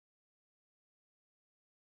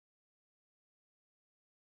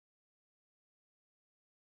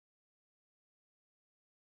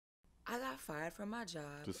I got fired from my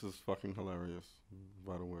job This is fucking hilarious,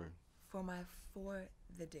 by the way. for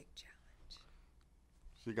the dick challenge.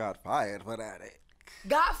 She got fired for that.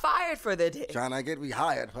 Got fired for the dick. Trying to get me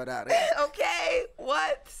hired for that. Okay,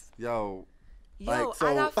 what? Yo, Yo, like, so...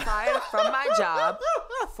 I got fired from my job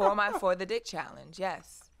for the dick challenge.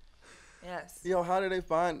 Yes. Yo, how did they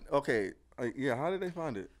find? Okay, how did they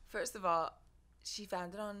find it? First of all, she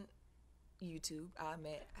found it on YouTube. I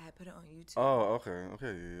admit, I had put it on YouTube. Oh, okay.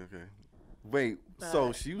 Wait,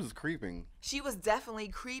 so she was creeping? She was definitely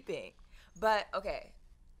creeping, but okay,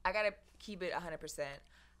 I gotta keep it 100%.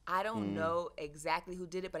 I don't know exactly who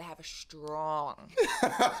did it, but I have a strong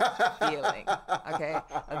feeling. Okay,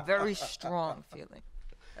 a very strong feeling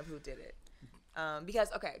of who did it.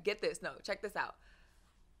 Because okay, get this. No, check this out.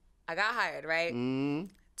 I got hired, right? 2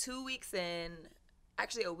 weeks in,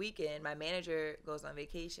 actually a week in, my manager goes on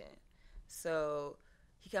vacation. So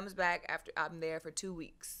he comes back after I'm there for 2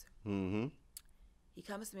 weeks. Mm-hmm. He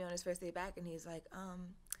comes to me on his first day back and he's like,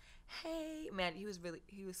 hey, man, he was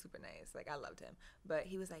super nice. Like, I loved him. But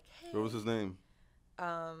he was like, hey. What was his name?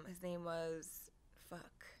 His name was,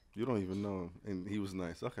 fuck. You don't even know. And he was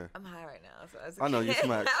nice. Okay. I'm high right now. So I know, you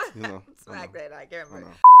smacked. You know. Smacked that. I can't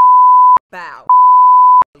remember. I Bow.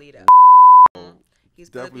 Lita. He's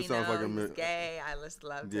Definitely Filipino, sounds like a he's gay. I just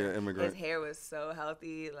loved him. Yeah, immigrant. His hair was so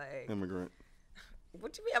healthy. Like, Immigrant.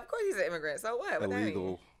 what you mean? Of course he's an immigrant. So what? What that mean?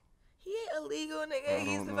 Illegal. He ain't illegal, nigga.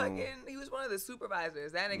 He's the fucking. He was one of the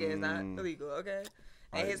supervisors. That nigga is not illegal, okay?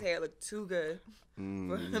 And his hair looked too good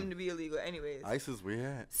for him to be illegal. Anyways, ISIS, where you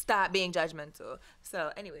at? Stop being judgmental.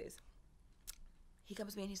 So, anyways, he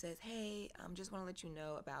comes to me and he says, "Hey, just want to let you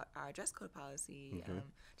know about our dress code policy. Okay.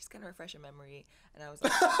 Just kind of refresh your memory." And I was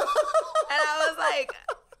like,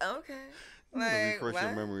 okay. Like, refresh your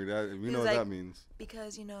what? memory. That you know what like, that means.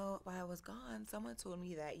 Because while I was gone, someone told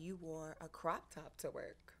me that you wore a crop top to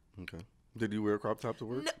work. Okay. Did you wear a crop top to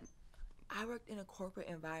work? No, I worked in a corporate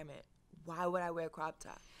environment. Why would I wear a crop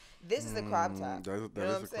top? This is a crop top. That you know is what a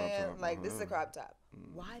I'm crop saying? top. Like, this is a crop top.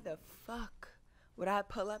 Why the fuck would I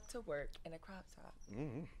pull up to work in a crop top?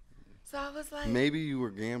 So I was like, Maybe you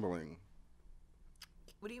were gambling.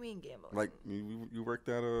 what do you mean gambling? Like you worked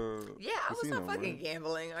at a yeah, I was casino, not fucking right?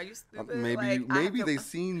 gambling. Are you stupid? Maybe they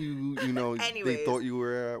seen you. You know, Anyways, they thought you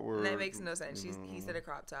were at. Or that makes no sense. He said a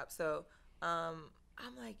crop top. So I'm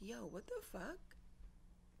like, yo, what the fuck?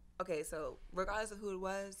 Okay, so regardless of who it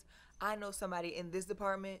was, I know somebody in this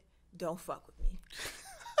department don't fuck with me.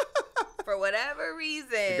 For whatever reason,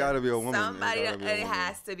 it gotta be a woman. It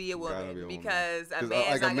has to be a woman because a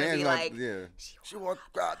man's not gonna be like, she wants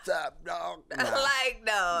crop top, dog. Like,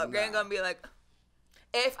 no, I'm gonna be like,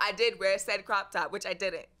 if I did wear said crop top, which I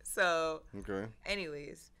didn't. So, okay.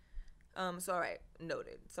 Anyways, so all right,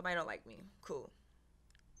 noted. Somebody don't like me. Cool.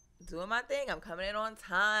 Doing my thing. I'm coming in on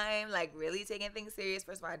time. Like, really taking things serious.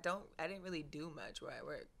 First of all, I didn't really do much where I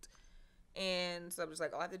worked, and so I'm just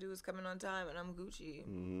like, all I have to do is come in on time, and I'm Gucci.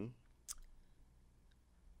 Mm-hmm.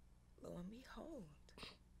 Lo and behold,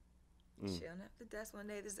 chilling at the desk one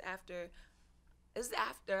day. This is after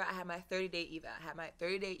I had my 30-day eval. I had my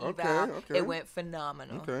 30-day eval. Okay. It went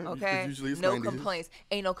phenomenal. Okay. Okay. Usually it's no 90 days. complaints.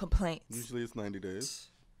 Ain't no complaints. Usually it's 90 days.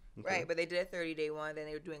 Okay. Right, but they did a 30-day one, then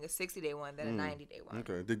they were doing a 60-day one, then a 90-day one.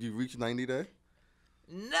 Okay. Did you reach 90 day?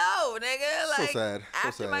 No, nigga. Like, so sad.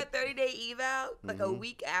 After my 30-day eval, like a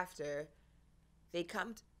week after,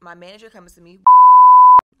 my manager comes to me.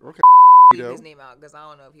 Okay. Leave his name out because I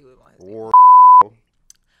don't know if he would want his name.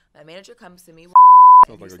 My manager comes to me.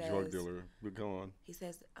 Sounds like a drug dealer. But go on. He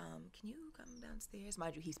says, can you come downstairs?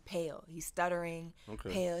 Mind you, he's pale. He's stuttering.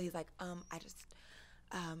 Okay. Pale. He's like, and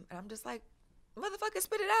I'm just like, motherfucker,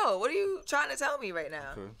 spit it out. What are you trying to tell me right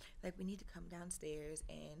now? Okay. Like, we need to come downstairs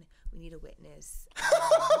and we need a witness.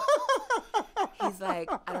 He's like,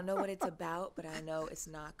 I don't know what it's about, but I know it's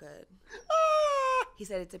not good. He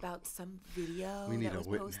said it's about some video that was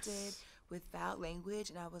posted with foul language,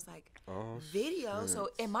 and I was like, video? Shit. So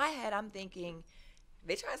in my head, I'm thinking,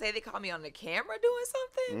 they trying to say they caught me on the camera doing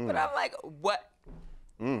something? But I'm like, what?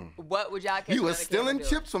 What would y'all catch? You were stealing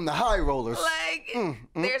chips from the high rollers. Like,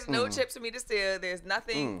 there's no chips for me to steal. There's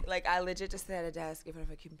nothing. Like, I legit just sat at a desk in front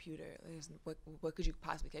of a computer. What could you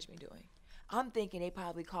possibly catch me doing? I'm thinking they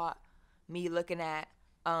probably caught me looking at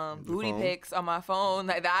booty pics on my phone,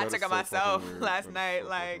 like that I took of myself last night.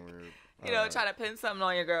 Like, you know, trying to pin something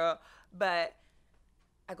on your girl. But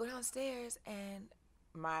I go downstairs and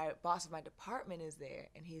my boss of my department is there,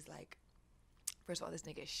 and he's like, first of all, this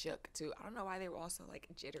nigga is shook too. I don't know why they were all so like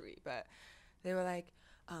jittery, but they were like,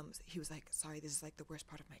 he was like, sorry, this is like the worst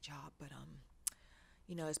part of my job, but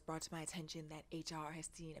you know, it's brought to my attention that HR has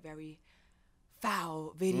seen a very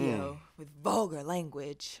foul video with vulgar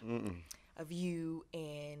language of you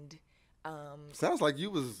and. Sounds like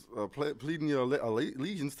you was pleading your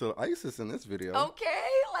allegiance to ISIS in this video. Okay,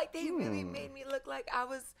 like they really made me look like I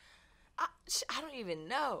was. I don't even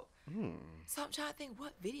know. So I'm trying to think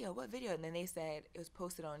what video, and then they said it was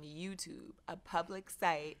posted on YouTube, a public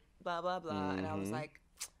site, blah blah blah, and I was like,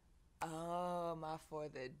 oh, my for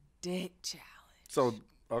the dick challenge. So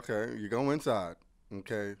okay, you go inside.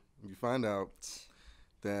 Okay, you find out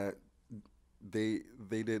that they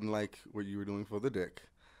didn't like what you were doing for the dick.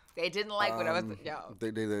 They didn't like what I was.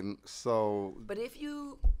 They didn't. So. But if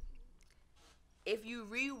you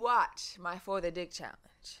rewatch my For the Dick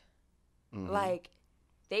challenge, like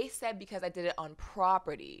they said because I did it on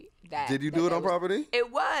property. Did you do it on property?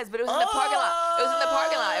 It was, but it was in the parking lot. It was in the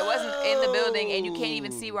parking lot. It wasn't in the building, and you can't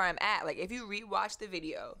even see where I'm at. Like if you rewatch the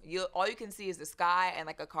video, all you can see is the sky and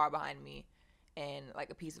like a car behind me. And like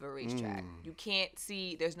a piece of a racetrack. You can't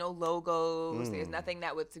see. There's no logos. There's nothing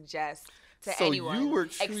that would suggest to anyone you were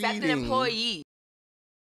except an employee.